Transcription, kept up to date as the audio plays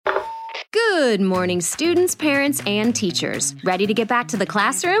Good morning, students, parents, and teachers. Ready to get back to the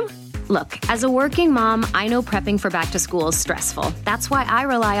classroom? Look, as a working mom, I know prepping for back to school is stressful. That's why I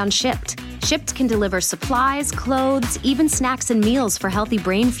rely on Shipt. Shipt can deliver supplies, clothes, even snacks and meals for healthy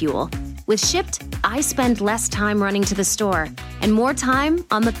brain fuel. With Shipt, I spend less time running to the store and more time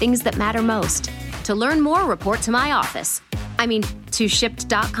on the things that matter most. To learn more, report to my office. To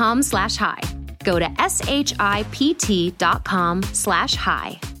shipt.com/hi. Go to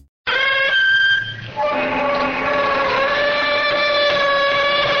shipt.com/hi.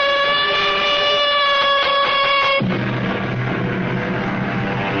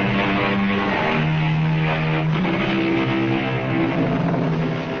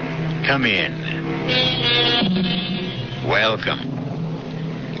 Come in. Welcome.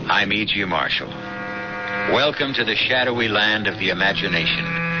 I'm E.G. Marshall. Welcome to the shadowy land of the imagination,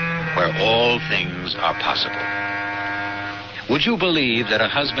 where all things are possible. Would you believe that a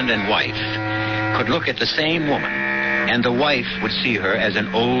husband and wife could look at the same woman, and the wife would see her as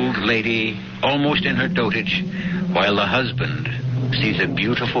an old lady, almost in her dotage, while the husband sees a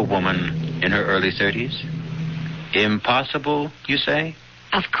beautiful woman in her early 30s? Impossible, you say?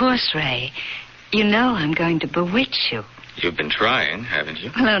 Of course, Ray. You know I'm going to bewitch you. You've been trying, haven't you?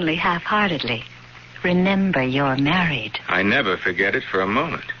 Well, only half-heartedly. Remember, you're married. I never forget it for a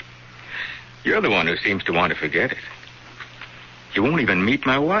moment. You're the one who seems to want to forget it. You won't even meet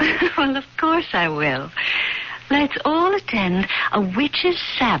my wife. Well, of course I will. Let's all attend a witch's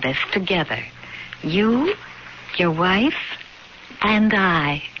Sabbath together. You, your wife, and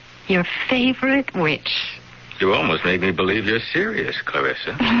I, your favorite witch. You almost made me believe you're serious,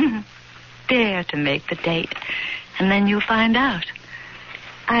 Clarissa. Dare to make the date, and then you'll find out.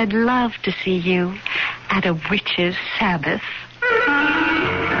 I'd love to see you at a witch's Sabbath.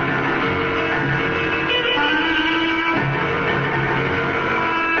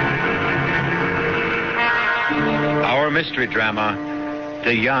 Our mystery drama,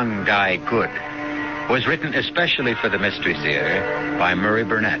 The Young Die Good, was written especially for the Mystery Theater by Murray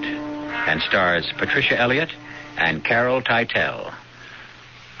Burnett and stars Patricia Elliott and Carol Teitel.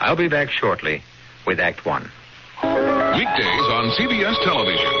 I'll be back shortly with Act One. Weekdays on CBS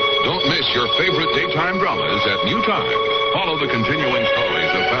television. Don't miss your favorite daytime dramas at new time. Follow the continuing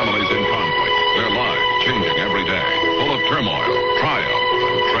stories of families in conflict, their lives changing every day, full of turmoil, triumph,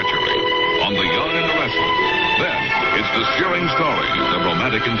 and treachery. On The Young and the Restless. Then, it's the stirring stories of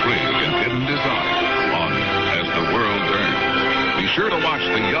romantic intrigue and hidden desire on As the World Turns. Be sure to watch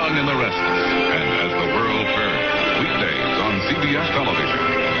The Young and the Restless and As the World Turns. Weekdays on CBS television.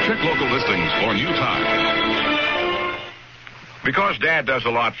 Check local listings for new time. Because Dad does a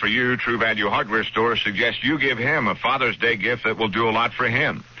lot for you, True Value Hardware stores suggest you give him a Father's Day gift that will do a lot for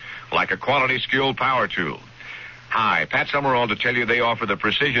him, like a quality skilled power tool. Hi, Pat Summerall to tell you they offer the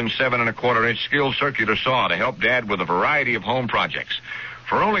Precision 7 1/4-inch skilled circular saw to help Dad with a variety of home projects.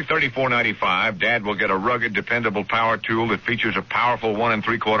 For only $34.95, Dad will get a rugged, dependable power tool that features a powerful 1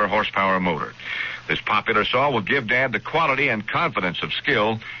 3/4 horsepower motor. This popular saw will give Dad the quality and confidence of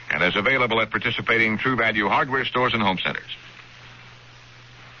skill and is available at participating True Value Hardware stores and home centers.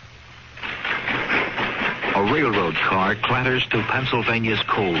 A railroad car clatters through Pennsylvania's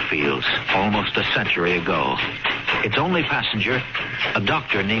coal fields almost a century ago. Its only passenger, a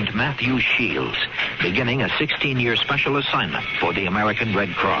doctor named Matthew Shields, beginning a 16-year special assignment for the American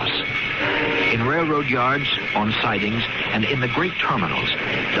Red Cross. In railroad yards, on sidings, and in the great terminals,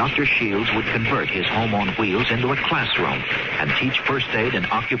 Dr. Shields would convert his home on wheels into a classroom and teach first aid and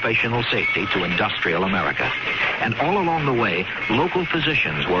occupational safety to industrial America. And all along the way, local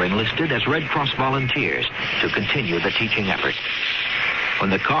physicians were enlisted as Red Cross volunteers to continue the teaching effort. When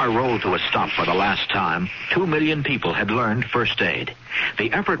the car rolled to a stop for the last time, 2 million people had learned first aid.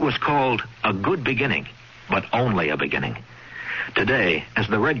 The effort was called A Good Beginning, but only a beginning. Today, as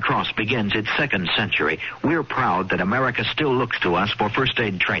the Red Cross begins its second century, we're proud that America still looks to us for first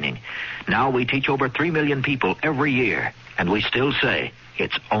aid training. Now we teach over 3 million people every year, and we still say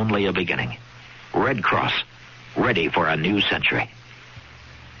it's only a beginning. Red Cross, ready for a new century.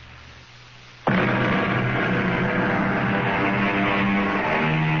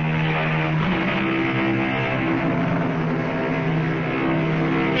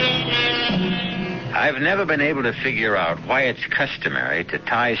 I've never been able to figure out why it's customary to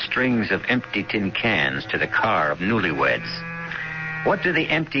tie strings of empty tin cans to the car of newlyweds. What do the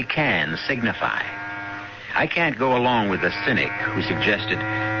empty cans signify? I can't go along with the cynic who suggested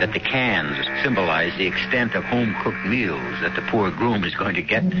that the cans symbolize the extent of home-cooked meals that the poor groom is going to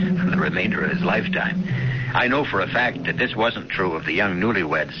get for the remainder of his lifetime. I know for a fact that this wasn't true of the young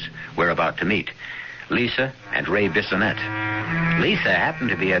newlyweds we're about to meet, Lisa and Ray Bissonette. Lisa happened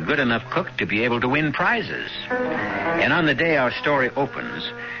to be a good enough cook to be able to win prizes. And on the day our story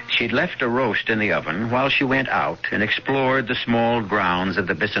opens, she'd left a roast in the oven while she went out and explored the small grounds of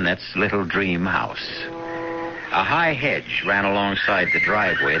the Bissonnettes' little dream house. A high hedge ran alongside the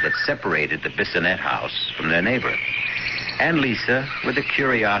driveway that separated the Bissonnette house from their neighbor. And Lisa, with the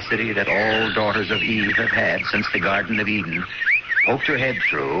curiosity that all daughters of Eve have had since the Garden of Eden, poked her head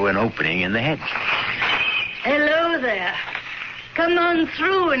through an opening in the hedge. Hello there. Come on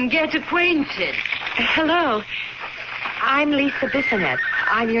through and get acquainted. Hello. I'm Lisa Bissonnette.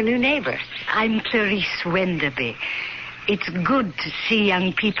 I'm your new neighbor. I'm Clarice Wenderby. It's good to see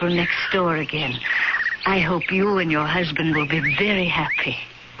young people next door again. I hope you and your husband will be very happy.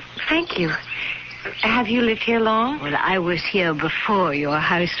 Thank you. Have you lived here long? Well, I was here before your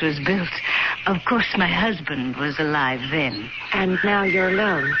house was built. Of course, my husband was alive then. And now you're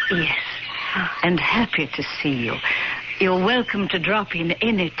alone? Yes. And happy to see you. You're welcome to drop in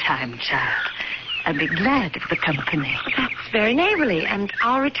any time, child. I'd be glad of the company. That's very neighborly, and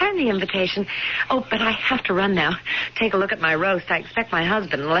I'll return the invitation. Oh, but I have to run now. Take a look at my roast. I expect my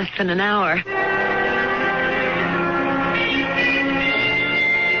husband in less than an hour.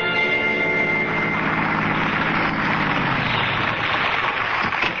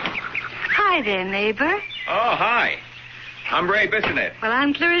 Hi there, neighbor. Oh, hi. I'm Ray Bissonnette. Well,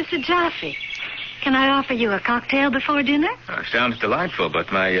 I'm Clarissa Jaffe. Can I offer you a cocktail before dinner? Sounds delightful,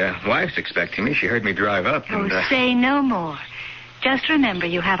 but my wife's expecting me. She heard me drive up and... Say no more. Just remember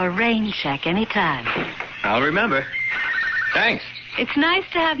you have a rain check any time. I'll remember. Thanks. It's nice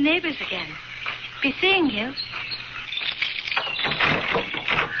to have neighbors again. Be seeing you.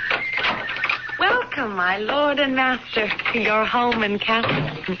 Welcome, my lord and master, to your home and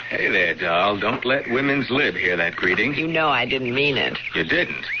castle. Hey there, doll. Don't let women's lib hear that greeting. You know I didn't mean it. You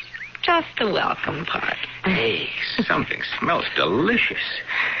didn't. Just the welcome part. Hey, something smells delicious.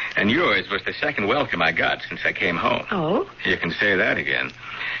 And yours was the second welcome I got since I came home. Oh? You can say that again.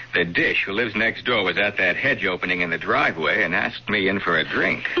 The dish who lives next door was at that hedge opening in the driveway and asked me in for a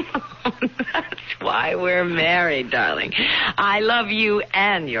drink. That's why we're married, darling. I love you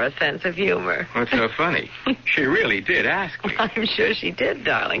and your sense of humor. What's so funny? She really did ask me. I'm sure she did,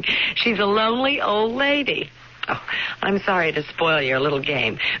 darling. She's a lonely old lady. Oh, I'm sorry to spoil your little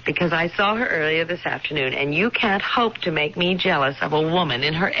game, because I saw her earlier this afternoon, and you can't hope to make me jealous of a woman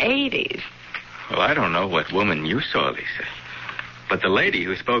in her 80s. Well, I don't know what woman you saw, Lisa. But the lady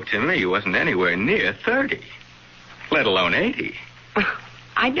who spoke to me wasn't anywhere near 30, let alone 80.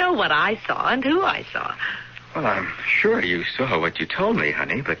 I know what I saw and who I saw. Well, I'm sure you saw what you told me,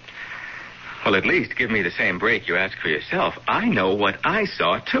 honey, but... Well, at least give me the same break you asked for yourself. I know what I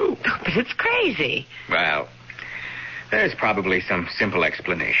saw, too. But it's crazy. Well... There's probably some simple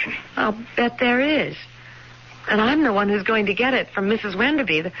explanation. I'll bet there is. And I'm the one who's going to get it from Mrs.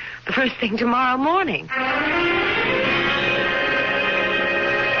 Wenderby the first thing tomorrow morning.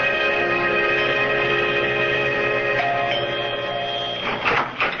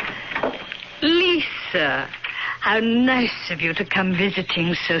 Lisa, how nice of you to come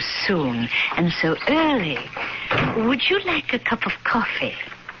visiting so soon and so early. Would you like a cup of coffee?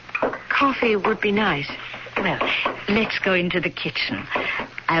 Coffee would be nice. Well, let's go into the kitchen.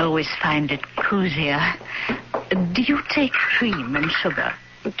 I always find it cozier. Do you take cream and sugar?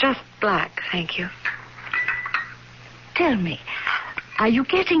 Just black, thank you. Tell me, are you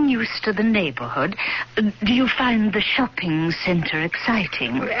getting used to the neighborhood? Do you find the shopping center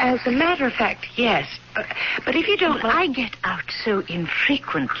exciting? As a matter of fact, yes. But if you don't... I get out so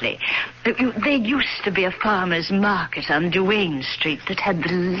infrequently. There used to be a farmer's market on Duane Street that had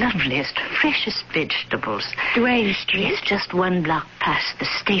the loveliest, freshest vegetables. Duane Street? It's just one block past the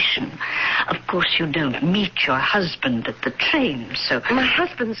station. Of course, you don't meet your husband at the train, so... My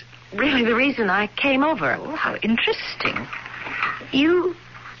husband's really the reason I came over. Oh, how interesting. You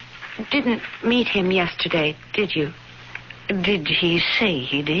didn't meet him yesterday, did you? Did he say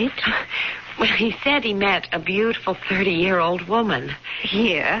he did? Well, he said he met a beautiful 30-year-old woman.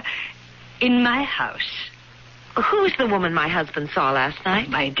 Here? In my house? Who's the woman my husband saw last night?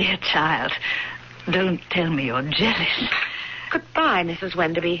 My dear child, don't tell me you're jealous. Goodbye, Mrs.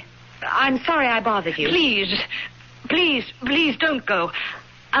 Wenderby. I'm sorry I bothered you. Please don't go.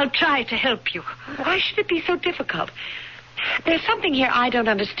 I'll try to help you. Why should it be so difficult? There's something here I don't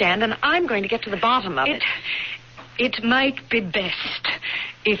understand, and I'm going to get to the bottom of it. It might be best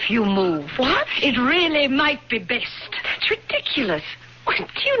if you move. What? It really might be best. That's ridiculous.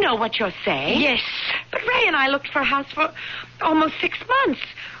 Do you know what you're saying? Yes. But Ray and I looked for a house for almost 6 months.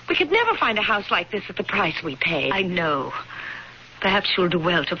 We could never find a house like this at the price we paid. I know. Perhaps you'll do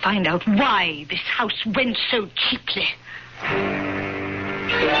well to find out why this house went so cheaply.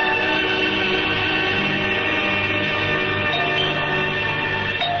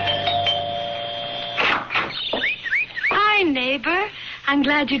 Hi, neighbor. I'm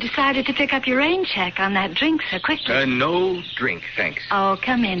glad you decided to pick up your rain check on that drink so quickly. No drink, thanks. Oh,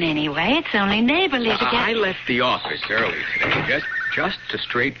 come in anyway. It's only neighborly to get... I left the office early today, just to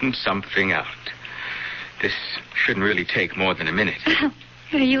straighten something out. This shouldn't really take more than a minute.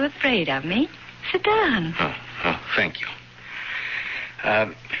 Are you afraid of me? Sit down. Oh, thank you.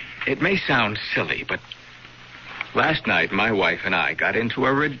 It may sound silly, but last night my wife and I got into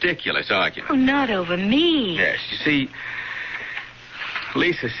a ridiculous argument. Oh, not over me. Yes, you see,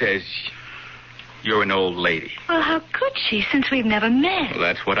 Lisa says you're an old lady. Well, how could she, since we've never met? Well,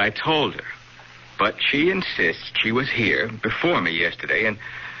 that's what I told her. But she insists she was here before me yesterday and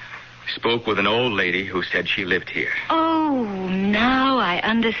spoke with an old lady who said she lived here. Oh, now I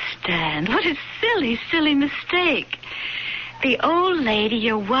understand. What a silly, silly mistake. The old lady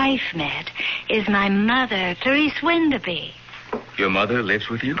your wife met is my mother, Therese Wenderby. Your mother lives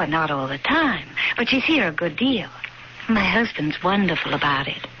with you? But not all the time. But she's here a good deal. My husband's wonderful about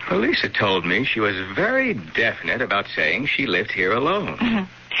it. Well, Lisa told me she was very definite about saying she lived here alone.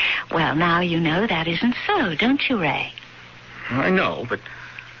 Mm-hmm. Well, now you know that isn't so, don't you, Ray? I know, but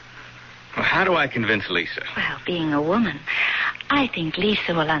how do I convince Lisa? Well, being a woman, I think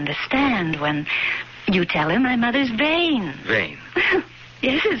Lisa will understand when you tell her my mother's vain. Vain?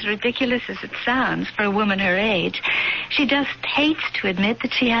 Yes, as ridiculous as it sounds for a woman her age. She just hates to admit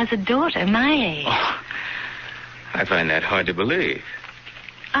that she has a daughter my age. Oh, I find that hard to believe.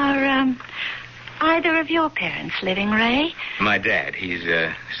 Are, either of your parents living, Ray? My dad, he's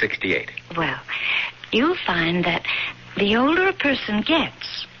 68. Well, you'll find that the older a person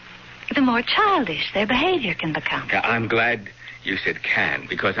gets, the more childish their behavior can become. I'm glad you said can,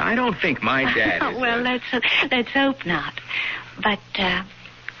 because I don't think my dad is... Well, let's hope not. But,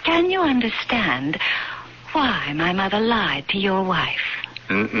 can you understand why my mother lied to your wife?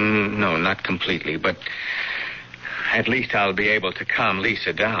 No, not completely, but at least I'll be able to calm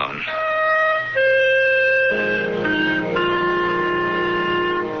Lisa down.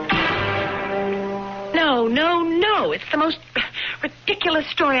 No. It's the most ridiculous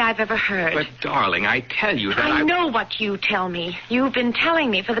story I've ever heard. But, darling, I tell you that I know what you tell me. You've been telling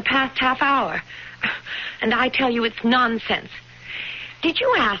me for the past half hour. And I tell you it's nonsense. Did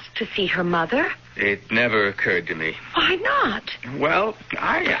you ask to see her mother? It never occurred to me. Why not? Well,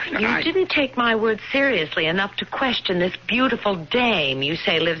 You didn't take my word seriously enough to question this beautiful dame you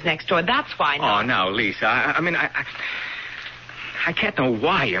say lives next door. That's why not. Oh, now, Lisa, I can't know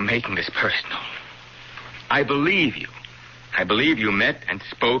why you're making this personal. I believe you. I believe you met and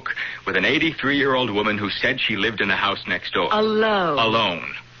spoke with an 83-year-old woman who said she lived in the house next door.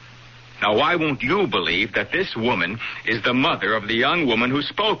 Alone. Now, why won't you believe that this woman is the mother of the young woman who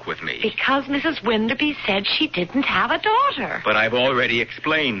spoke with me? Because Mrs. Wenderby said she didn't have a daughter. But I've already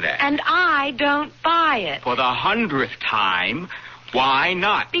explained that. And I don't buy it. For the 100th time, why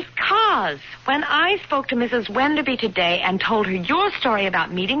not? Because when I spoke to Mrs. Wenderby today and told her your story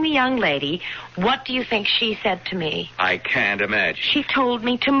about meeting the young lady, what do you think she said to me? I can't imagine. She told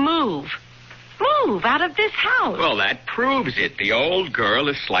me to move. Move out of this house. Well, that proves it. The old girl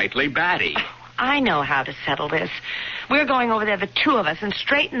is slightly batty. I know how to settle this. We're going over there, the two of us, and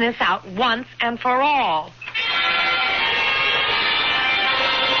straighten this out once and for all.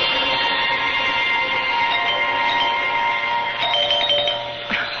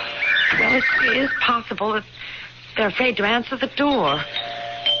 Well, it is possible that they're afraid to answer the door.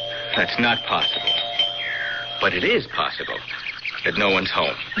 That's not possible. But it is possible that no one's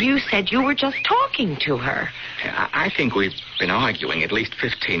home. You said you were just talking to her. I think we've been arguing at least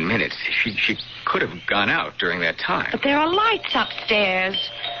 15 minutes. She could have gone out during that time. But there are lights upstairs.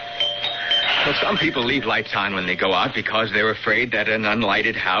 Well, some people leave lights on when they go out because they're afraid that an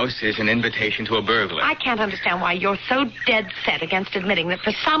unlighted house is an invitation to a burglar. I can't understand why you're so dead set against admitting that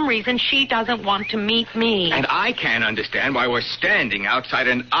for some reason she doesn't want to meet me. And I can't understand why we're standing outside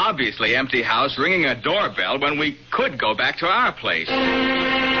an obviously empty house ringing a doorbell when we could go back to our place.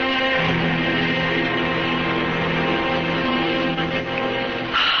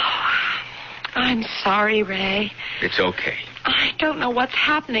 I'm sorry, Ray. It's okay. I don't know what's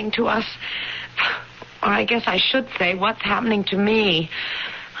happening to us. Or I guess I should say what's happening to me.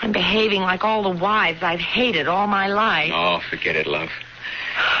 I'm behaving like all the wives I've hated all my life. Oh, forget it, love.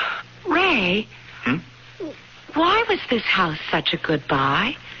 Ray? Why was this house such a good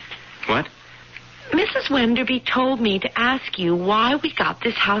buy? What? Mrs. Wenderby told me to ask you why we got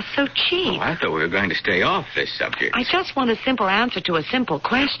this house so cheap. Oh, I thought we were going to stay off this subject. I just want a simple answer to a simple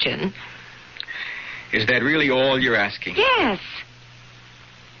question. Is that really all you're asking? Yes.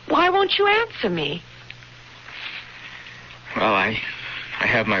 Why won't you answer me? Well, I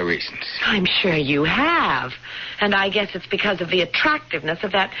have my reasons. I'm sure you have. And I guess it's because of the attractiveness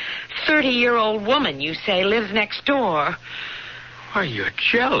of that 30-year-old woman you say lives next door. Why, you're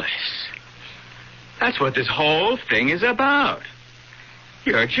jealous. That's what this whole thing is about.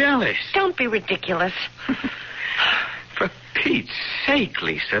 You're jealous. Don't be ridiculous. For Pete's sake,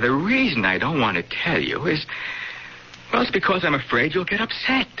 Lisa, the reason I don't want to tell you is, well, it's because I'm afraid you'll get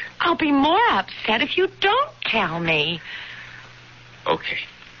upset. I'll be more upset if you don't tell me. Okay.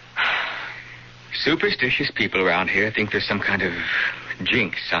 Superstitious people around here think there's some kind of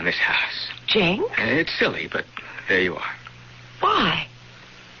jinx on this house. Jinx? It's silly, but there you are. Why?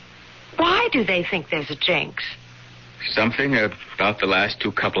 Why do they think there's a jinx? Something about the last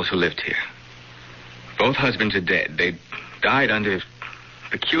two couples who lived here. Both husbands are dead. They died under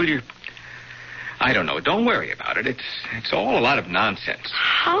peculiar... I don't know. Don't worry about it. It's all a lot of nonsense.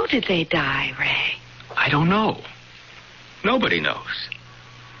 How did they die, Ray? I don't know. Nobody knows.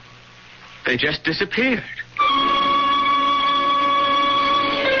 They just disappeared.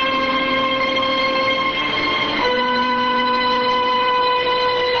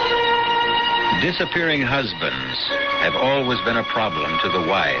 Disappearing husbands have always been a problem to the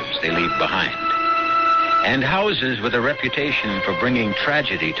wives they leave behind. And houses with a reputation for bringing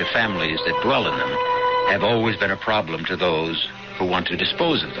tragedy to families that dwell in them have always been a problem to those who want to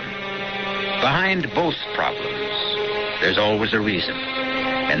dispose of them. Behind both problems, there's always a reason.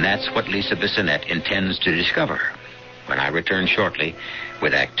 And that's what Lisa Bissonette intends to discover when I return shortly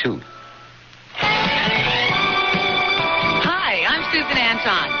with Act 2. Hi, I'm Susan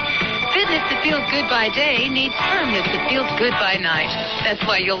Anton. Fitness that feels good by day needs firmness that feels good by night. That's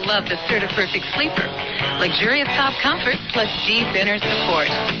why you'll love the Certa-Perfect Sleeper. Luxurious top comfort plus deep inner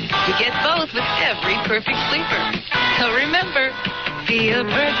support. You get both with every perfect sleeper. So remember, be a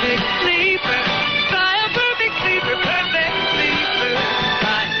perfect sleeper. Try a perfect sleeper, perfect sleeper.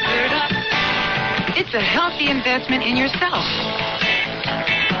 Try Certa. It's a healthy investment in yourself.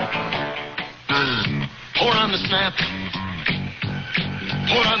 Pour on the snap.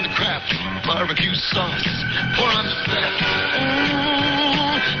 Pour on the crap, barbecue sauce. Pour on the snap.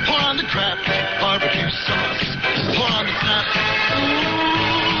 Pour on the crap, barbecue sauce. Pour on the snap.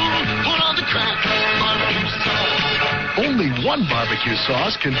 Pour on the crap, barbecue sauce. Only one barbecue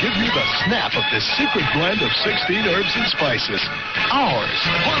sauce can give you the snap of this secret blend of 16 herbs and spices. Ours.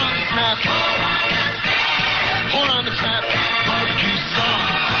 Pour on the snap. Pour on the crap, barbecue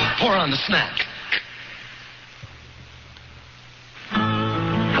sauce. Pour on the snap.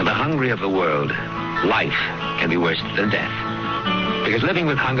 For the hungry of the world, life can be worse than death. Because living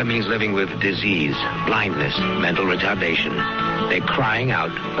with hunger means living with disease, blindness, mental retardation. They're crying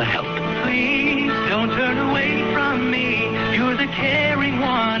out for help. Please don't turn away from me. You're the caring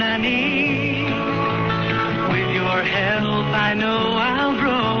one I need. With your help, I know I'll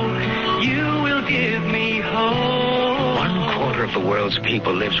grow. You will give me hope. 1/4 of the world's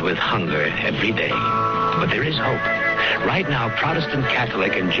people lives with hunger every day. But there is hope. Right now, Protestant,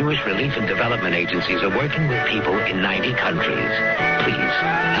 Catholic, and Jewish relief and development agencies are working with people in 90 countries. Please,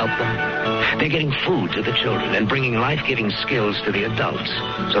 help them. They're getting food to the children and bringing life-giving skills to the adults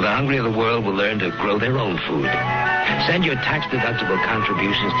so the hungry of the world will learn to grow their own food. Send your tax-deductible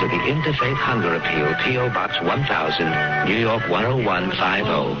contributions to the Interfaith Hunger Appeal, P.O. Box 1000, New York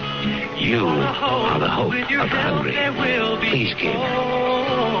 10150. You are the hope of the hungry. Please give.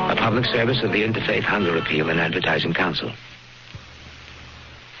 A public service of the Interfaith Hunger Appeal and Advertising Council.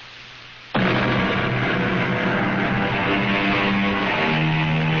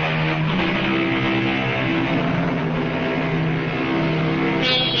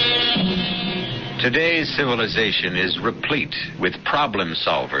 Today's civilization is replete with problem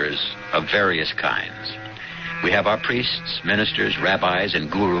solvers of various kinds. We have our priests, ministers, rabbis, and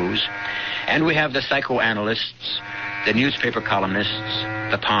gurus, and we have the psychoanalysts, the newspaper columnists,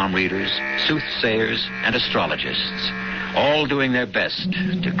 the palm readers, soothsayers, and astrologists, all doing their best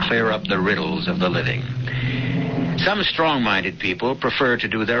to clear up the riddles of the living. Some strong-minded people prefer to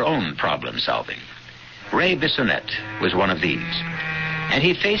do their own problem solving. Ray Bissonette was one of these. And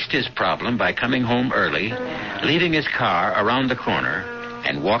he faced his problem by coming home early, leaving his car around the corner,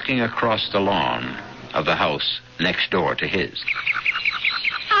 and walking across the lawn of the house next door to his.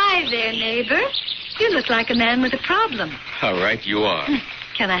 Hi there, neighbor. You look like a man with a problem. All right, you are.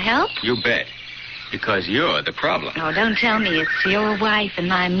 Can I help? You bet. Because you're the problem. Oh, don't tell me it's your wife and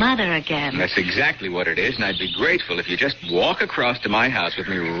my mother again. That's exactly what it is, and I'd be grateful if you just walk across to my house with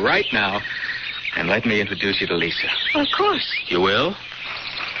me right now and let me introduce you to Lisa. Well, of course. You will?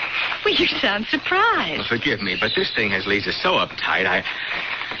 Well, you sound surprised. Well, forgive me, but this thing has Lisa so uptight.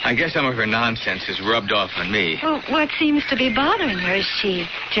 I guess some of her nonsense has rubbed off on me. Well, what seems to be bothering her? Is she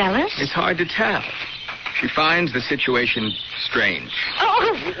jealous? It's hard to tell. She finds the situation strange.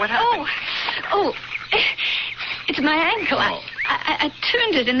 Oh, what happened? Oh, it's my ankle. Oh. I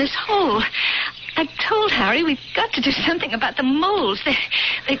turned it in this hole. I told Harry we've got to do something about the moles.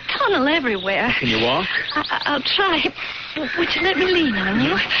 They tunnel everywhere. Can you walk? I'll try. Would you let me lean on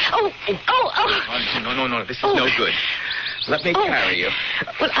you? Oh. No. This is no good. Let me carry you.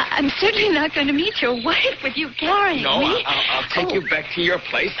 Well, I'm certainly not going to meet your wife with you carrying No, me. I'll take you back to your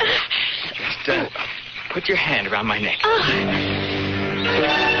place. Just put your hand around my neck.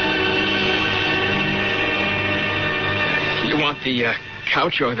 You want the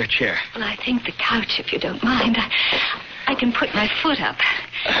couch or the chair? Well, I think the couch, if you don't mind. I can put my foot up.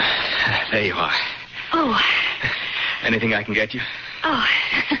 There you are. Oh. Anything I can get you? Oh.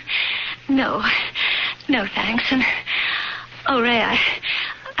 No, thanks. And, Ray,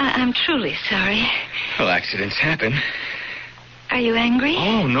 I'm truly sorry. Well, accidents happen. Are you angry?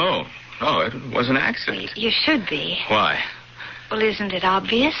 Oh, no. No, it was an accident. You should be. Why? Well, isn't it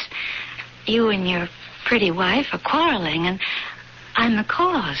obvious? You and your pretty wife are quarreling, and I'm the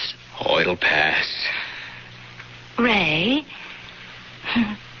cause. Oh, it'll pass. Ray,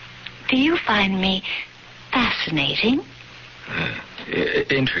 do you find me fascinating?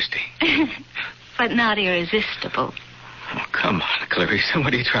 Interesting. But not irresistible. Oh, come on, Clarissa.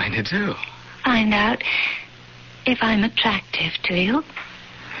 What are you trying to do? Find out if I'm attractive to you.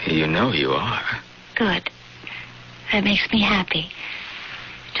 You know you are. Good. That makes me happy.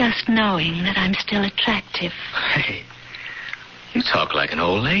 Just knowing that I'm still attractive. Hey, you talk like an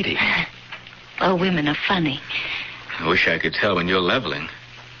old lady. Well, women are funny. I wish I could tell when you're leveling.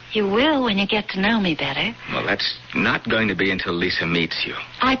 You will when you get to know me better. Well, that's not going to be until Lisa meets you.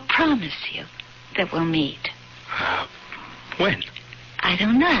 I promise you that we'll meet. When? I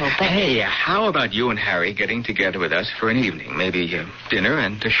don't know, but... Hey, how about you and Harry getting together with us for an evening? Maybe dinner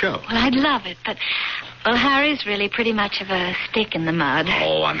and a show. Well, I'd love it, but... Well, Harry's really pretty much of a stick in the mud.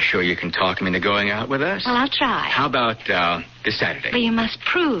 Oh, I'm sure you can talk him into going out with us. Well, I'll try. How about this Saturday? But you must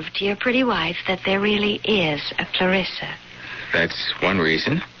prove to your pretty wife that there really is a Clarissa. That's one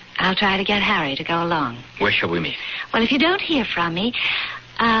reason. I'll try to get Harry to go along. Where shall we meet? Well, if you don't hear from me,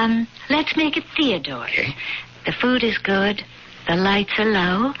 let's make it Theodore's. Okay. The food is good, the lights are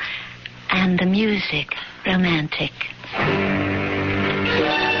low, and the music romantic.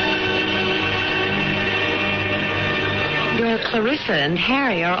 Well, Clarissa and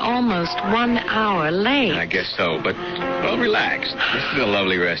Harry are almost 1 hour late. I guess so, but, well, relax. This is a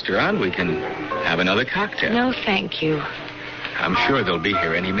lovely restaurant. We can have another cocktail. No, thank you. I'm sure they'll be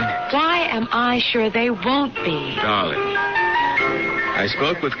here any minute. Why am I sure they won't be? Darling, I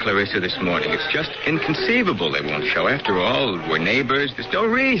spoke with Clarissa this morning. It's just inconceivable they won't show. After all, we're neighbors. There's no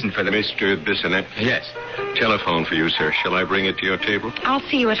reason for them. Mr. Bissonette? Yes. Telephone for you, sir. Shall I bring it to your table? I'll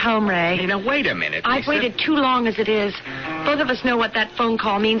see you at home, Ray. Hey, now, wait a minute, I've Lisa. waited too long as it is. Both of us know what that phone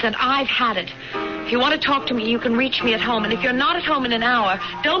call means, and I've had it. If you want to talk to me, you can reach me at home. And if you're not at home in an hour,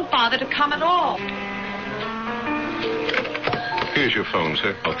 don't bother to come at all. Here's your phone,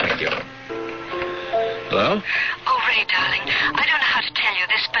 sir. Oh, thank you. Hello? Oh, Ray, darling, I don't know how to tell you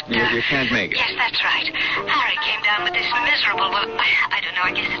this, but... You can't make it. Yes, that's right. Harry came down with this miserable, I don't know,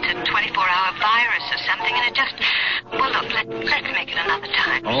 I guess it's a 24-hour virus or something, and it just... Well, look, let's make it another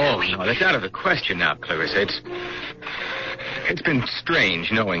time. Oh, no, that's out of the question now, Clarissa. It's been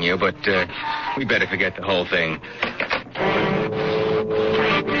strange knowing you, but we better forget the whole thing.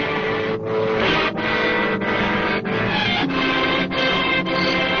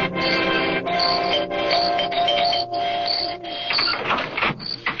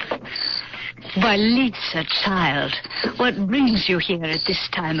 Why, Lisa, child, what brings you here at this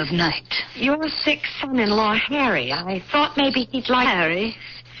time of night? Your sick son-in-law, Harry. I thought maybe he'd like... Harry?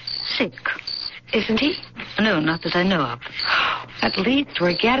 Sick? Isn't he? No, not that I know of. At least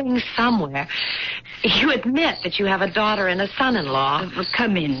we're getting somewhere. You admit that you have a daughter and a son-in-law.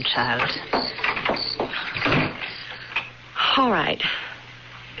 Come in, child. All right.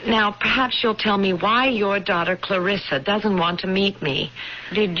 Now, perhaps you'll tell me why your daughter, Clarissa, doesn't want to meet me.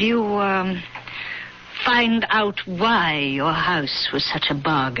 Did you, find out why your house was such a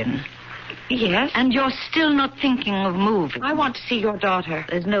bargain? Yes. And you're still not thinking of moving? I want to see your daughter.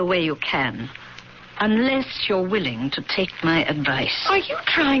 There's no way you can. Unless you're willing to take my advice. Are you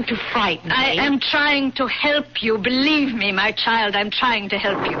trying to frighten me? I am trying to help you. Believe me, my child, I'm trying to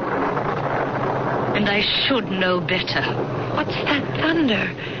help you. And I should know better. What's that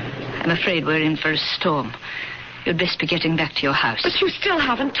thunder? I'm afraid we're in for a storm. You'd best be getting back to your house. But you still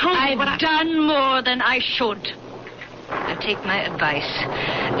haven't told me what I've done more than I should. Now take my advice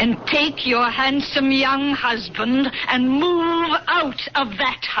and take your handsome young husband and move out of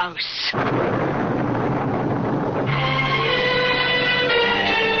that house.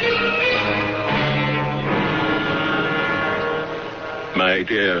 My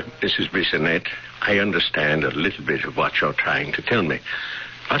dear Mrs. Bissonette, I understand a little bit of what you're trying to tell me.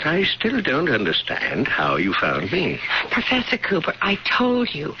 But I still don't understand how you found me. Professor Cooper, I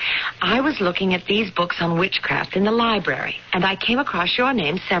told you. I was looking at these books on witchcraft in the library, and I came across your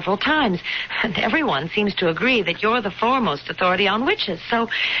name several times. And everyone seems to agree that you're the foremost authority on witches. So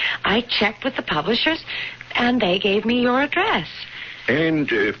I checked with the publishers, and they gave me your address. And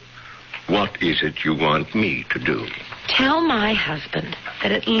what is it you want me to do? Tell my husband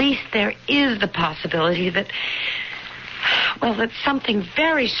that at least there is the possibility that something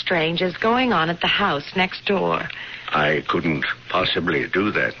very strange is going on at the house next door. I couldn't possibly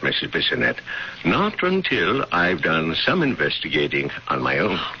do that, Mrs. Bissonette. Not until I've done some investigating on my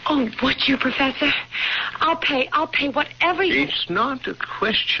own. Oh, would you, Professor? I'll pay whatever you... It's not a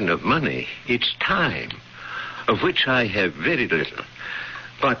question of money. It's time, of which I have very little.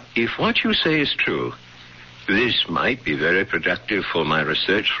 But if what you say is true, this might be very productive for my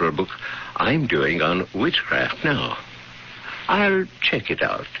research for a book I'm doing on witchcraft now. I'll check it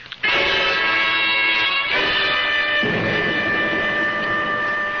out.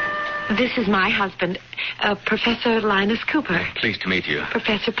 This is my husband, Professor Linus Cooper. Pleased to meet you.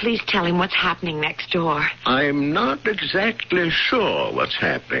 Professor, please tell him what's happening next door. I'm not exactly sure what's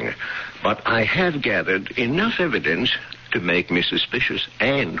happening, but I have gathered enough evidence to make me suspicious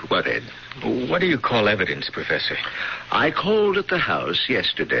and worried. What do you call evidence, Professor? I called at the house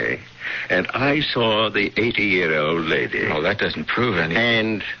yesterday, and I saw the 80-year-old lady. Oh, that doesn't prove anything.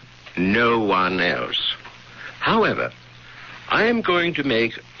 And no one else. However, I am going to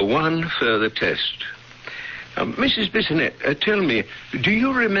make one further test. Mrs. Bissonette, tell me, do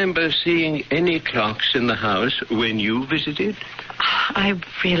you remember seeing any clocks in the house when you visited? I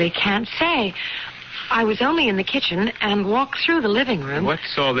really can't say. I was only in the kitchen and walked through the living room.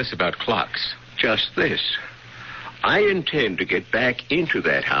 What's all this about clocks? Just this. I intend to get back into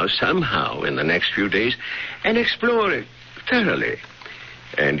that house somehow in the next few days and explore it thoroughly.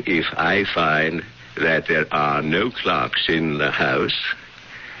 And if I find that there are no clocks in the house...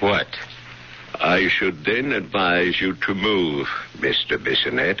 What? I should then advise you to move, Mr.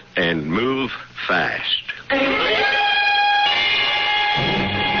 Bissonette, and move fast.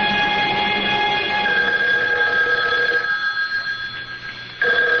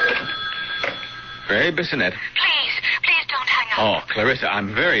 Ray Bissonette. Please don't hang up. Oh, Clarissa,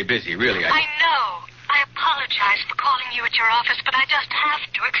 I'm very busy, really. I know. I apologize for calling you at your office, but I just have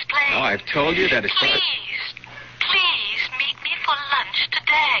to explain. Oh, I've told you that it's... Please meet me for lunch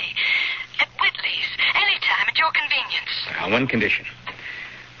today. At Whitley's. Anytime at your convenience. On one condition.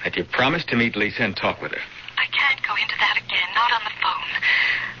 That you promise to meet Lisa and talk with her. I can't go into that again. Not on the phone.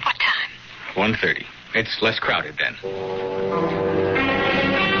 What time? 1:30. It's less crowded then.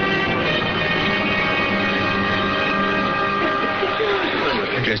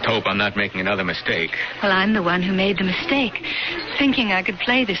 I just hope I'm not making another mistake. Well, I'm the one who made the mistake, thinking I could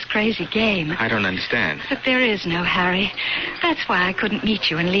play this crazy game. I don't understand. But there is no Harry. That's why I couldn't meet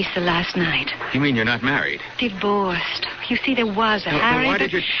you and Lisa last night. You mean you're not married? Divorced. You see, there was a Harry. Why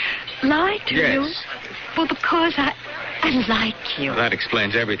did you... Lied to you? Yes. Well, because I like you. Well, that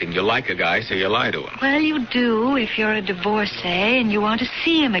explains everything. You like a guy, so you lie to him. Well, you do if you're a divorcee and you want to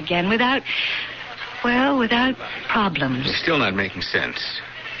see him again without problems. You're still not making sense.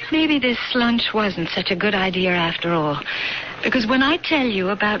 Maybe this lunch wasn't such a good idea after all. Because when I tell you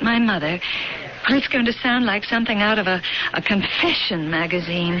about my mother, well, it's going to sound like something out of a confession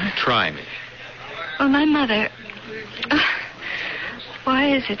magazine. Try me. Well, my mother...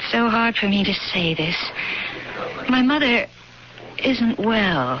 why is it so hard for me to say this? My mother isn't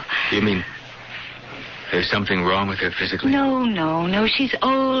well. You mean there's something wrong with her physically? No. She's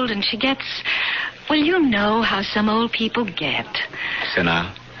old and she gets... Well, you know how some old people get.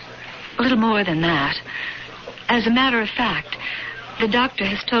 Senile? A little more than that. As a matter of fact, the doctor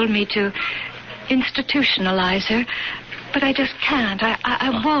has told me to institutionalize her, but I just can't.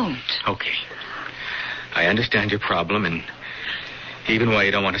 I won't. Okay. I understand your problem, and even why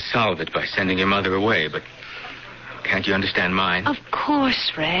you don't want to solve it by sending your mother away, but can't you understand mine? Of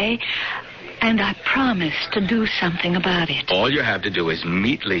course, Ray. And I promise to do something about it. All you have to do is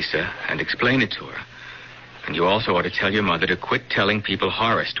meet Lisa and explain it to her. And you also ought to tell your mother to quit telling people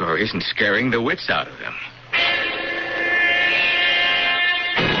horror stories and scaring the wits out of them.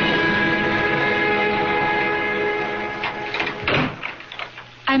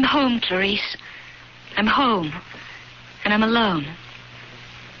 I'm home, Clarice. I'm home. And I'm alone.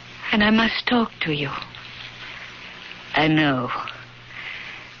 And I must talk to you. I know.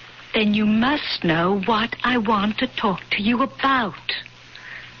 Then you must know what I want to talk to you about.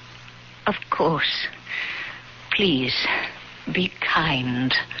 Of course. Please, be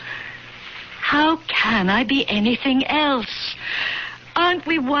kind. How can I be anything else? Aren't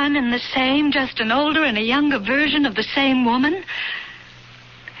we one and the same, just an older and a younger version of the same woman?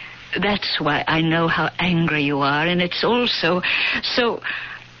 That's why I know how angry you are, and it's all so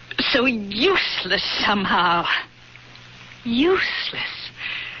useless somehow. Useless?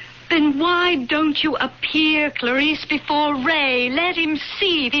 Then why don't you appear, Clarice, before Ray? Let him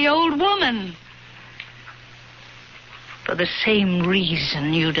see the old woman. For the same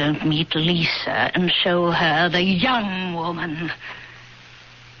reason you don't meet Lisa and show her the young woman.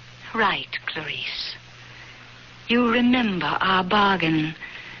 Right, Clarice. You remember our bargain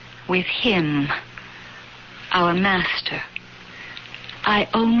with him, our master. I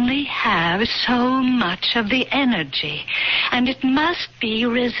only have so much of the energy, and it must be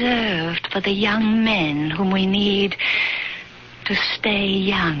reserved for the young men whom we need to stay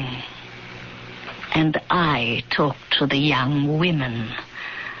young. And I talk to the young women.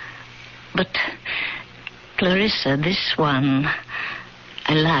 But, Clarissa, this one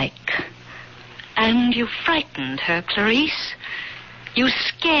I like. And you frightened her, Clarice. You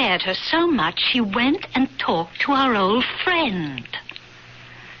scared her so much she went and talked to our old friend.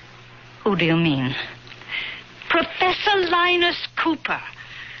 Who do you mean? Professor Linus Cooper.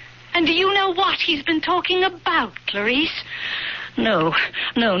 And do you know what he's been talking about, Clarice? No,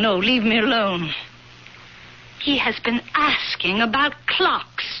 leave me alone. He has been asking about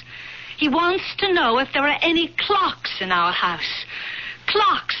clocks. He wants to know if there are any clocks in our house.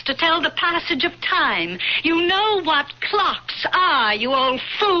 Clocks to tell the passage of time. You know what clocks are, you old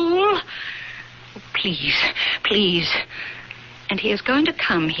fool. Please. And he is going to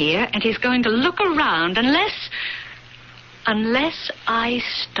come here, and he's going to look around unless I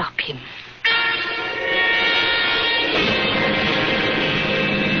stop him.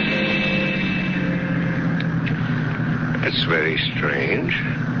 That's very strange.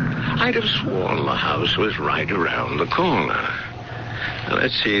 I'd have sworn the house was right around the corner. Now,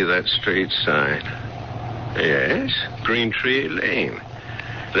 let's see that street sign. Yes, Green Tree Lane.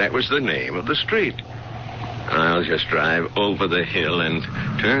 That was the name of the street. I'll just drive over the hill and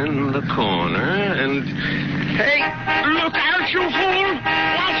turn the corner and... Hey, look out, you fool!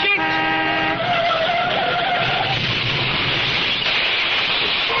 Watch it!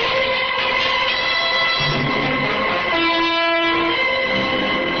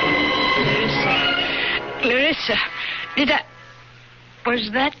 Clarissa,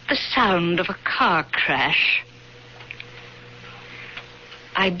 was that the sound of a car crash?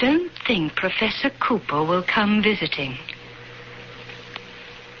 I don't think Professor Cooper will come visiting.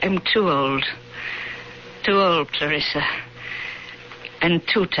 I'm too old. Too old, Clarissa. And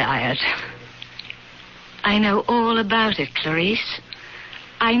too tired. I know all about it, Clarice.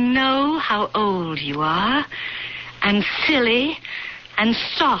 I know how old you are, and silly, and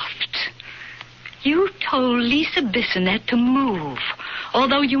soft. You told Lisa Bissonette to move,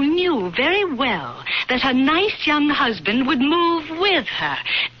 although you knew very well that her nice young husband would move with her.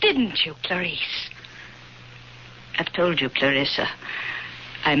 Didn't you, Clarice? I've told you, Clarissa,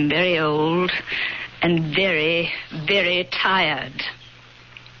 I'm very old and very, very tired.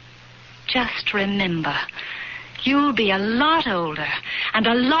 Just remember, you'll be a lot older and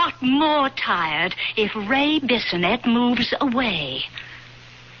a lot more tired if Ray Bissonette moves away.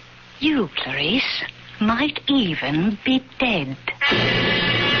 You, Clarice, might even be dead.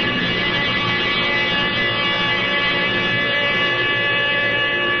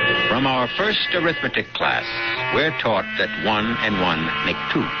 From our first arithmetic class, we're taught that 1 and 1 make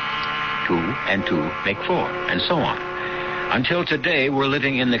 2. 2 and 2 make 4, and so on. Until today, we're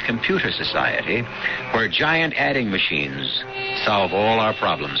living in the computer society where giant adding machines solve all our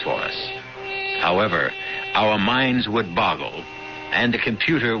problems for us. However, our minds would boggle, and the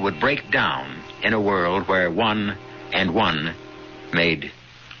computer would break down in a world where 1 and 1 made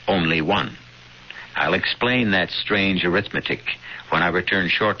only 1. I'll explain that strange arithmetic when I return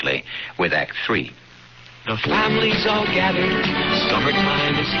shortly with Act 3. The family's all gathered,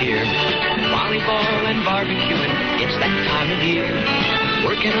 summertime is here. Volleyball and barbecuing, it's that time of year.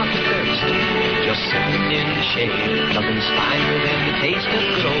 Working up a thirst, just sitting in the shade. Nothing's finer than the taste of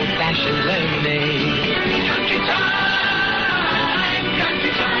good old-fashioned lemonade. Country time,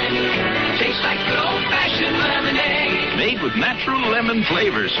 tastes like good old-fashioned lemonade. Made made with natural lemon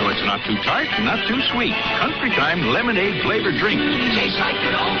flavor, so it's not too tart and not too sweet. Country Time lemonade flavored drink. Tastes like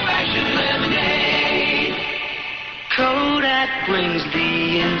good old-fashioned lemonade. Kodak brings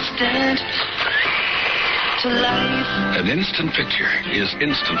the instant to life. An instant picture is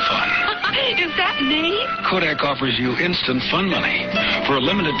instant fun. Is that me? Kodak offers you instant fun money. For a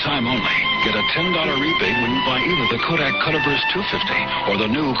limited time only, get a $10 rebate when you buy either the Kodak Colorburst 250 or the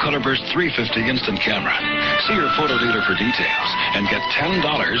new Colorburst 350 instant camera. See your photo dealer for details and get $10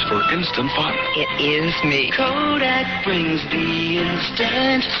 for instant fun. It is me. Kodak brings the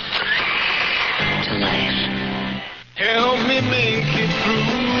instant to life. Help me make it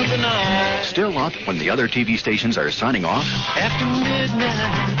through the night. Still up when the other TV stations are signing off? After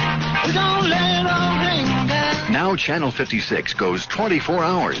midnight, we don't let it all hang down. Now Channel 56 goes 24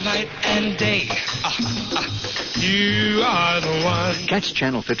 hours. Night and day. You are the one. Catch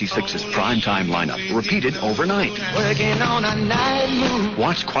Channel 56's primetime lineup repeated overnight. Working on a night move.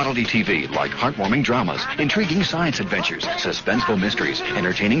 Watch quality TV like heartwarming dramas, intriguing science adventures, suspenseful mysteries,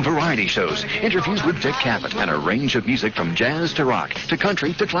 entertaining variety shows, interviews with Dick Cavett, and a range of music from jazz to rock to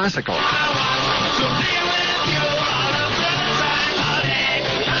country to classical.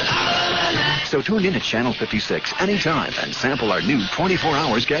 So tune in at Channel 56 anytime and sample our new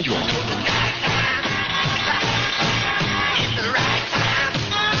 24-hour schedule.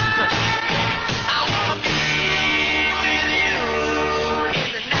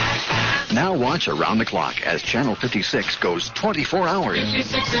 Now watch around the clock as Channel 56 goes 24 hours.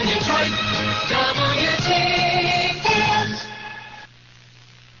 56 in Detroit, WTS.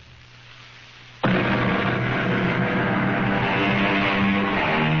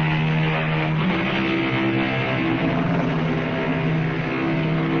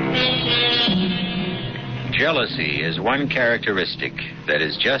 Jealousy is one characteristic that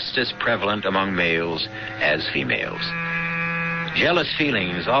is just as prevalent among males as females. Jealous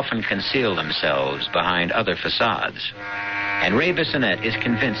feelings often conceal themselves behind other facades. And Ray Bissonette is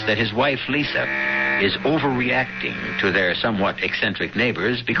convinced that his wife, Lisa, is overreacting to their somewhat eccentric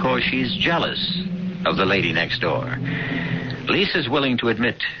neighbors because she's jealous of the lady next door. Lisa's willing to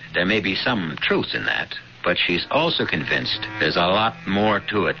admit there may be some truth in that, but she's also convinced there's a lot more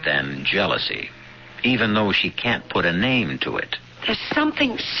to it than jealousy, even though she can't put a name to it. There's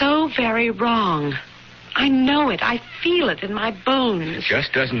something so very wrong. I know it. I feel it in my bones. It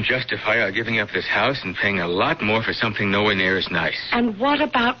just doesn't justify our giving up this house and paying a lot more for something nowhere near as nice. And what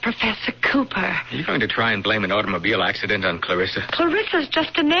about Professor Cooper? Are you going to try and blame an automobile accident on Clarissa? Clarissa's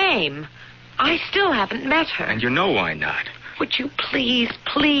just a name. I still haven't met her. And you know why not. Would you please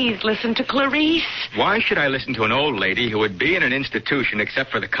listen to Clarice? Why should I listen to an old lady who would be in an institution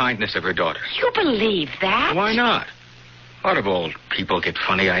except for the kindness of her daughter? You believe that? Why not? A lot of old people get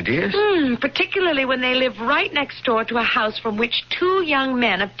funny ideas. Particularly when they live right next door to a house from which 2 young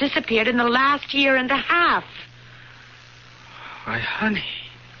men have disappeared in the last year and a half. Why, honey,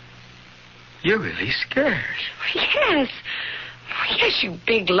 you're really scared. Yes. Yes, you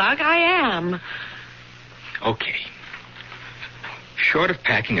big lug, I am. Okay. Short of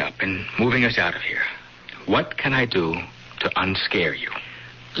packing up and moving us out of here, what can I do to unscare you?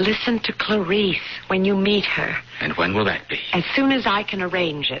 Listen to Clarice when you meet her. And when will that be? As soon as I can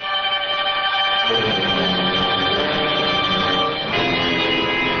arrange it.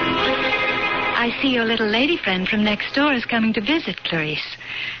 I see your little lady friend from next door is coming to visit, Clarice.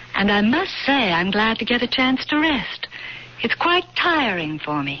 And I must say I'm glad to get a chance to rest. It's quite tiring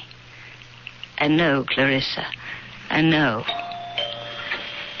for me. I know, Clarissa. I know.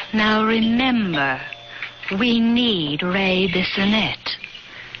 Now remember, we need Ray Bissonette.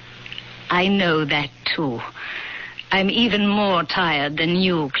 I know that, too. I'm even more tired than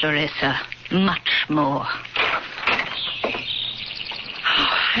you, Clarissa. Much more. Oh,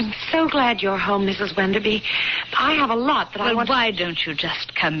 I'm so glad you're home, Mrs. Wenderby. I have a lot that I want... Well, why don't you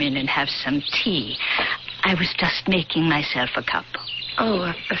just come in and have some tea? I was just making myself a cup.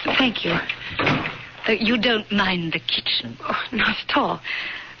 Oh, thank you. You don't mind the kitchen? Oh, not at all.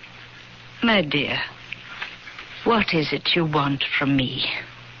 My dear, what is it you want from me?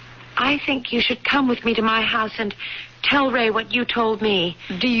 I think you should come with me to my house and tell Ray what you told me.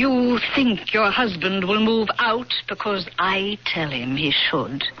 Do you think your husband will move out because I tell him he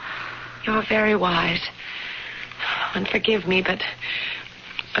should? You're very wise. And forgive me, but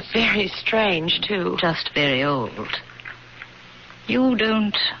very strange, too. Just very old. You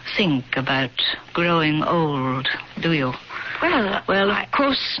don't think about growing old, do you? Well, of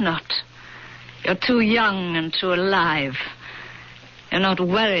course not. You're too young and too alive. You're not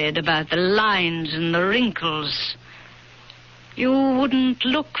worried about the lines and the wrinkles. You wouldn't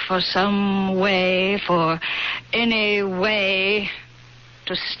look for some way, for any way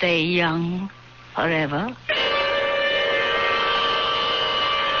to stay young forever?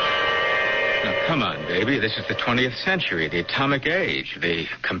 Now, come on, baby. This is the 20th century, the atomic age, the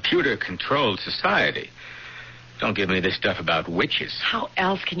computer-controlled society. Don't give me this stuff about witches. How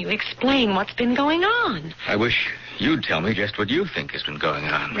else can you explain what's been going on? I wish you'd tell me just what you think has been going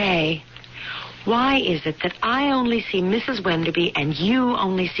on. Ray, why is it that I only see Mrs. Wenderby and you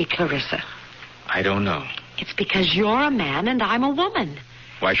only see Clarissa? I don't know. It's because you're a man and I'm a woman.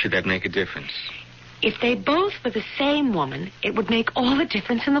 Why should that make a difference? If they both were the same woman, it would make all the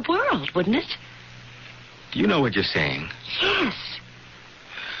difference in the world, wouldn't it? Do you know what you're saying? Yes.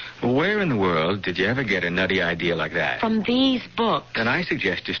 Well, where in the world did you ever get a nutty idea like that? From these books. Then I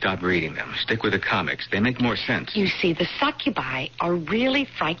suggest you stop reading them. Stick with the comics. They make more sense. You see, the succubi are really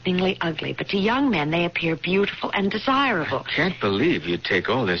frighteningly ugly, but to young men they appear beautiful and desirable. I can't believe you'd take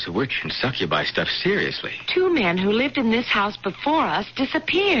all this witch and succubi stuff seriously. 2 men who lived in this house before us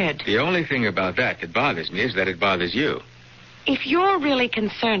disappeared. The only thing about that bothers me is that it bothers you. If you're really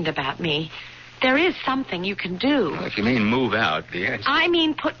concerned about me, there is something you can do. Well, if you mean move out, the answer... I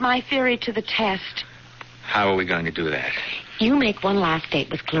mean put my theory to the test. How are we going to do that? You make one last date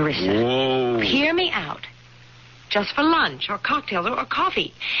with Clarissa. Whoa. Hear me out. Just for lunch or cocktails or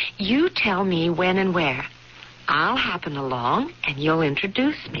coffee. You tell me when and where. I'll happen along and you'll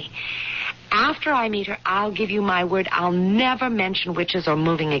introduce me. After I meet her, I'll give you my word I'll never mention witches or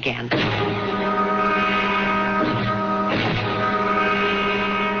moving again.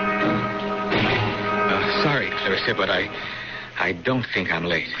 Sorry, Clarissa, but I don't think I'm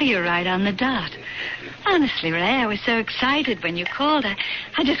late. Well, you're right on the dot. Honestly, Ray, I was so excited when you called.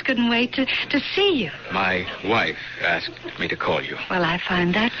 I just couldn't wait to see you. My wife asked me to call you. Well, I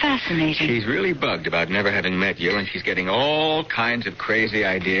find that fascinating. She's really bugged about never having met you, and she's getting all kinds of crazy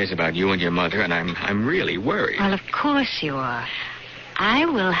ideas about you and your mother, and I'm really worried. Well, of course you are. I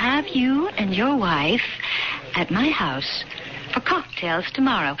will have you and your wife at my house for cocktails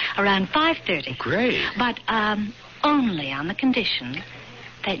tomorrow around 5:30. Great. But only on the condition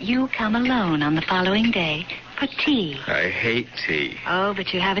that you come alone on the following day for tea. I hate tea. Oh,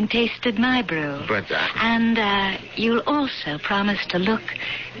 but you haven't tasted my brew. But And you'll also promise to look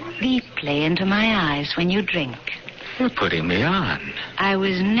deeply into my eyes when you drink. You're putting me on. I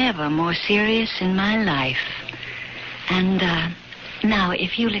was never more serious in my life. And now,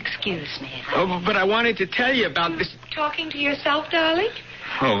 if you'll excuse me. Oh, but I wanted to tell you about this. Talking to yourself, darling?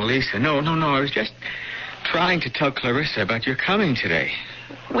 Oh, Lisa, no. I was just trying to tell Clarissa about your coming today.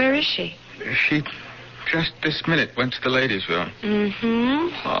 Where is she? She just this minute went to the ladies' room.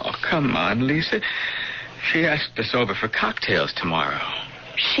 Mm-hmm. Oh, come on, Lisa. She asked us over for cocktails tomorrow.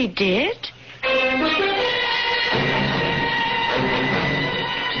 She did?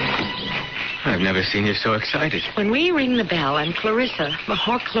 I've never seen you so excited. When we ring the bell and Clarissa,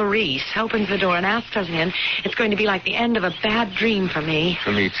 or Clarice, opens the door and asks us in, it's going to be like the end of a bad dream for me.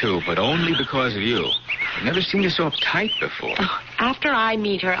 For me, too, but only because of you. I've never seen you so uptight before. Oh, after I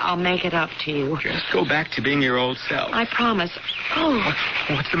meet her, I'll make it up to you. Just go back to being your old self. I promise. Oh.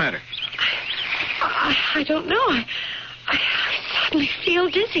 What's the matter? I don't know. I suddenly feel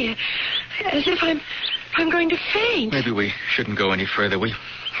dizzy, as if I'm going to faint. Maybe we shouldn't go any further.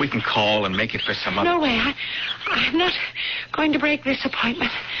 We can call and make it for some other... No way. I'm not going to break this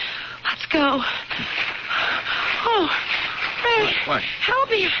appointment. Let's go. Oh, Ray. What? Help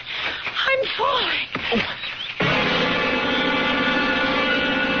me. I'm falling.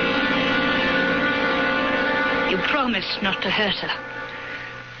 You promised not to hurt her.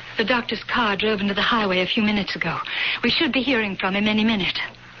 The doctor's car drove into the highway a few minutes ago. We should be hearing from him any minute.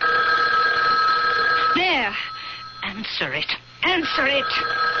 There. Answer it. Answer it.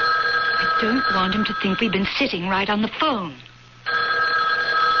 I don't want him to think we've been sitting right on the phone.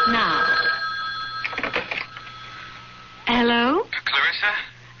 Now. Hello?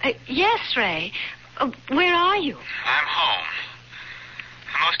 Clarissa? Yes, Ray. Where are you? I'm home.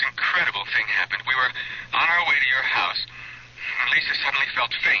 The most incredible thing happened. We were on our way to your house, and Lisa suddenly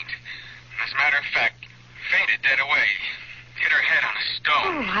felt faint. As a matter of fact, fainted dead away. Hit her head on a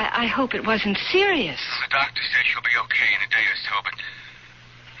stone. Oh, I hope it wasn't serious. The doctor says she'll be okay in a day or so, but...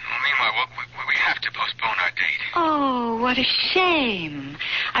 Well, meanwhile, we have to postpone our date. Oh, what a shame.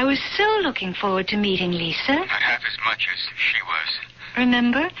 I was so looking forward to meeting Lisa. Not half as much as she was.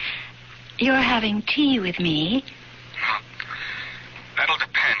 Remember, you're having tea with me. Well, that'll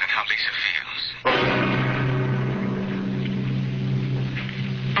depend on how Lisa feels.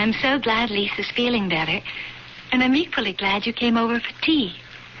 I'm so glad Lisa's feeling better. And I'm equally glad you came over for tea.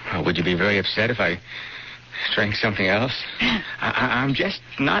 Well, would you be very upset if I Drink something else? I'm just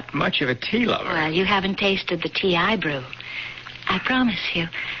not much of a tea lover. Well, you haven't tasted the tea I brew. I promise you,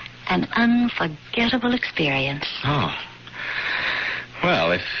 an unforgettable experience. Oh.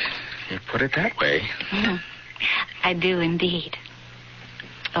 Well, if you put it that way. I do indeed.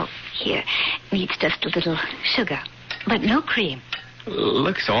 Oh, here. Needs just a little sugar, but no cream.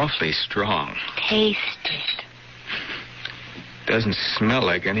 Looks awfully strong. Taste it. Doesn't smell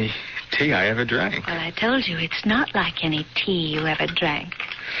like any tea I ever drank. Well, I told you it's not like any tea you ever drank.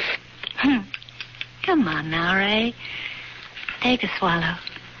 Come on now, Ray. Take a swallow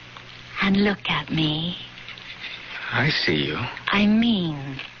and look at me. I see you. I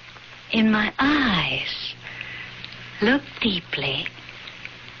mean, in my eyes. Look deeply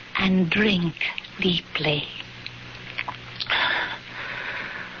and drink deeply.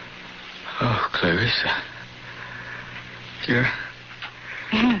 Oh, Clarissa. You're...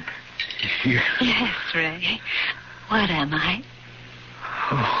 Yes, Ray. What am I?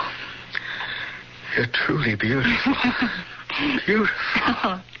 Oh, you're truly beautiful. Beautiful.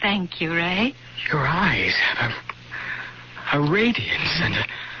 Oh, thank you, Ray. Your eyes have a radiance and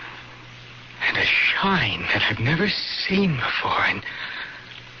a shine that I've never seen before.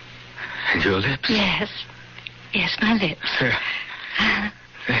 And your lips. Yes. Yes, my lips.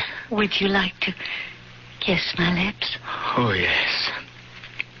 Would you like to kiss my lips? Oh, yes.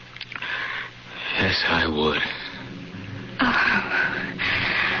 Yes, I would. Oh,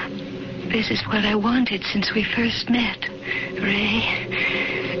 this is what I wanted since we first met, Ray.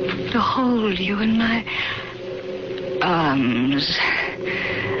 To hold you in my arms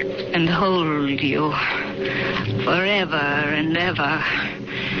and hold you forever and ever,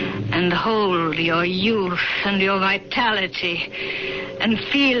 and hold your youth and your vitality and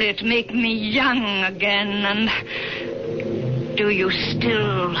feel it make me young again. And do you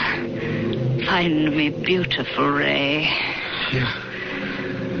still find me beautiful, Ray?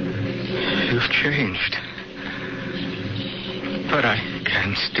 You've changed. But I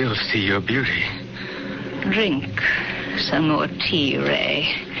can still see your beauty. Drink some more tea,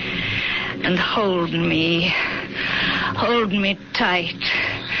 Ray. And hold me. Hold me tight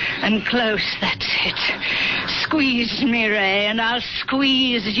and close, that's it. Squeeze me, Ray, and I'll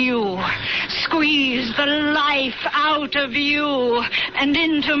squeeze you. Squeeze the life out of you and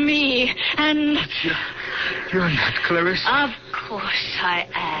into me, and... You're not Clarissa. Of course I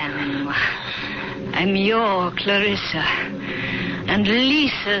am. I'm your Clarissa, and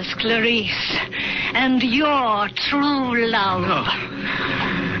Lisa's Clarice, and your true love.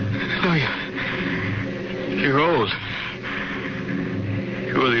 No, you're old.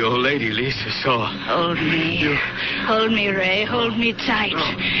 You're the old lady Lisa saw. Hold me. Hold me, Ray. Hold me tight.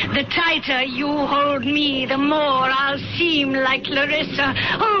 The tighter you hold me, the more I'll seem like Clarissa.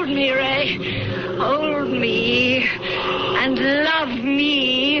 Hold me, Ray. Hold me. And love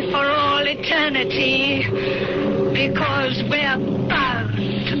me for all eternity. Because we're bound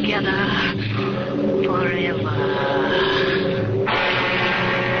together forever.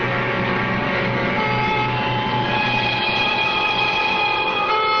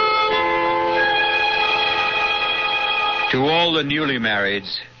 To all the newly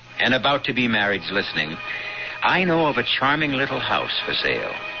marrieds and about to be marrieds listening, I know of a charming little house for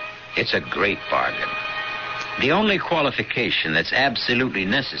sale. It's a great bargain. The only qualification that's absolutely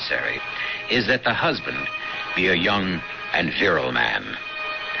necessary is that the husband be a young and virile man.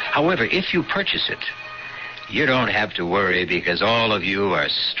 However, if you purchase it, you don't have to worry because all of you are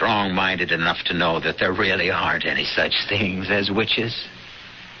strong-minded enough to know that there really aren't any such things as witches.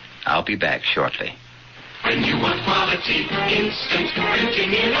 I'll be back shortly. When you want quality, instant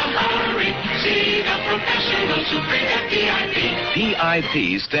printing in a hurry, see the professionals who print at PIP.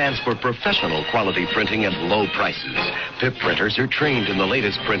 PIP stands for Professional Quality Printing at Low Prices. PIP printers are trained in the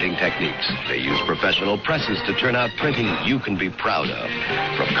latest printing techniques. They use professional presses to turn out printing you can be proud of.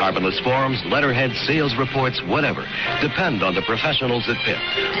 From carbonless forms, letterheads, sales reports, whatever. Depend on the professionals at PIP.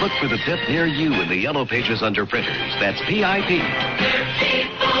 Look for the PIP near you in the yellow pages under printers. That's PIP.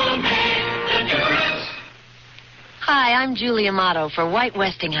 People make the difference. Hi, I'm Julie Amato for White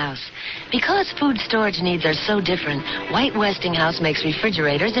Westinghouse. Because food storage needs are so different, White Westinghouse makes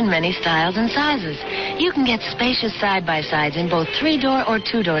refrigerators in many styles and sizes. You can get spacious side-by-sides in both 3-door or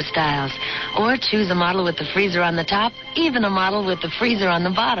 2-door styles. Or choose a model with the freezer on the top, even a model with the freezer on the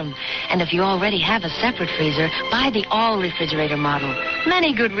bottom. And if you already have a separate freezer, buy the all-refrigerator model.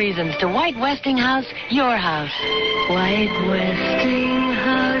 Many good reasons to White Westinghouse, your house. White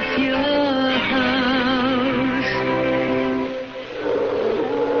Westinghouse, your house.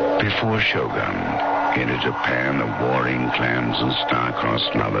 Before Shogun, In a Japan of warring clans and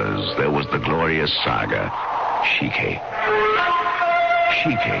star-crossed lovers, there was the glorious saga, Shike.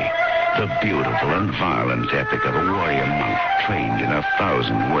 Shike, the beautiful and violent epic of a warrior monk trained in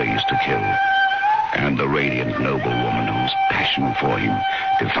 1,000 ways to kill. And the radiant noblewoman whose passion for him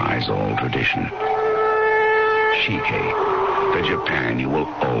defies all tradition. Shike, the Japan you will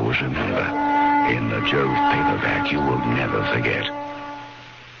always remember. In the Jove paperback you will never forget.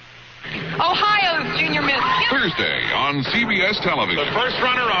 Ohio's Junior Miss. Thursday on CBS television. The first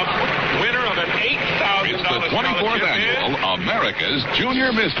runner-up, winner of an $8,000. It's the 24th annual America's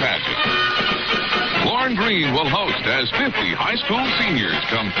Junior Miss Pageant. Lauren Green will host as 50 high school seniors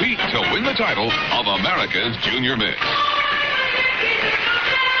compete to win the title of America's Junior Miss.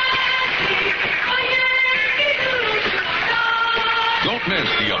 Don't miss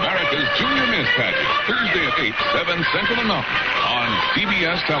the America's Junior Miss Pageant, Thursday at 8, 7 Central and Mountain on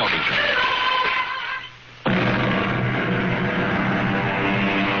CBS television.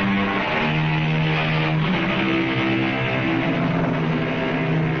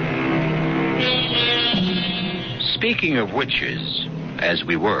 Speaking of witches, as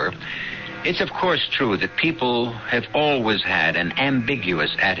we were, it's of course true that people have always had an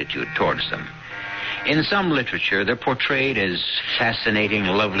ambiguous attitude towards them. In some literature, they're portrayed as fascinating,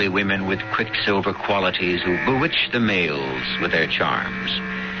 lovely women with quicksilver qualities who bewitch the males with their charms.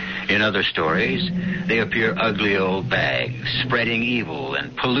 In other stories, they appear ugly old bags, spreading evil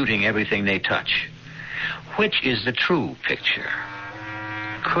and polluting everything they touch. Which is the true picture?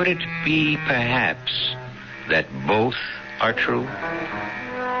 Could it be, perhaps, that both are true?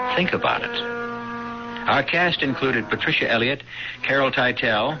 Think about it. Our cast included Patricia Elliott, Carol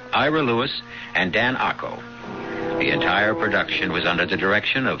Teitel, Ira Lewis, and Dan Acco. The entire production was under the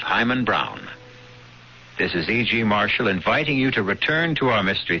direction of Hyman Brown. This is E.G. Marshall inviting you to return to our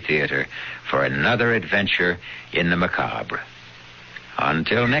Mystery Theater for another adventure in the macabre.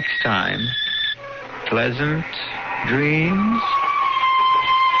 Until next time, pleasant dreams.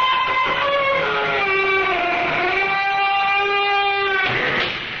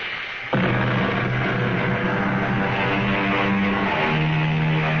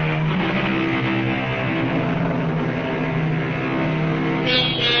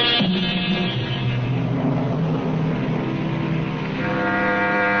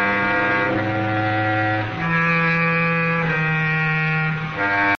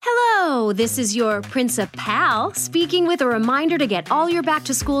 This is your Principal speaking with a reminder to get all your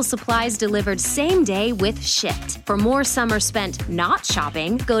back-to-school supplies delivered same day with Shipt. For more summer spent not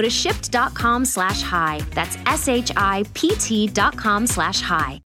shopping, go to shipt.com/hi. That's SHIPT.com/hi.